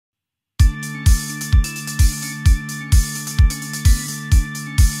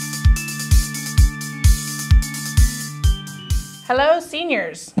Hello,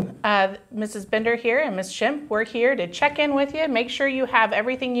 seniors. Mrs. Bender here and Ms. Shimp, we're here to check in with you, make sure you have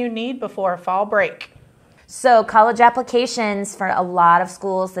everything you need before fall break. So college applications for a lot of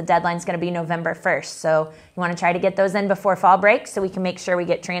schools, the deadline's going to be November 1st. So you want to try to get those in before fall break so we can make sure we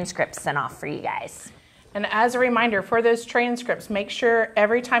get transcripts sent off for you guys. And as a reminder, for those transcripts, make sure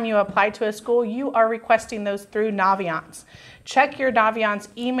every time you apply to a school, you are requesting those through Naviance. Check your Naviance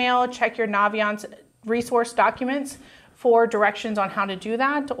email, check your Naviance resource documents for directions on how to do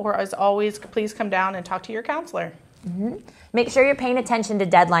that, or as always, please come down and talk to your counselor. Make sure you're paying attention to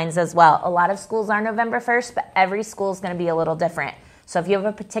deadlines as well. A lot of schools are November 1st, but every school is going to be a little different. So if you have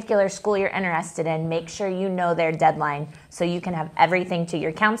a particular school you're interested in, make sure you know their deadline so you can have everything to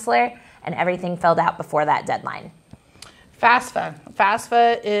your counselor and everything filled out before that deadline. FAFSA.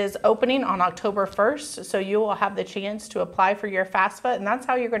 FAFSA is opening on October 1st, so you will have the chance to apply for your FAFSA, and that's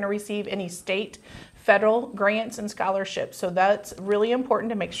how you're going to receive any state, federal grants and scholarships. So that's really important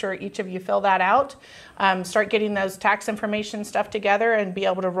to make sure each of you fill that out. Start getting those tax information stuff together and be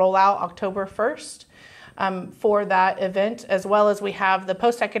able to roll out October 1st for that event, as well as we have the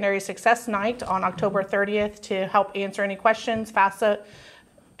Post-Secondary Success Night on October 30th to help answer any questions. FAFSA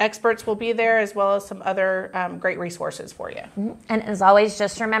experts will be there, as well as some other great resources for you. And as always,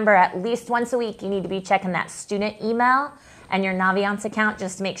 just remember at least once a week you need to be checking that student email and your Naviance account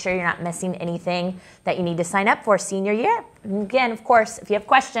just to make sure you're not missing anything that you need to sign up for senior year. And again, of course, if you have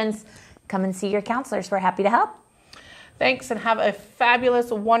questions, come and see your counselors. We're happy to help. Thanks, and have a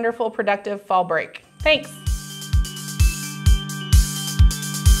fabulous, wonderful, productive fall break. Thanks.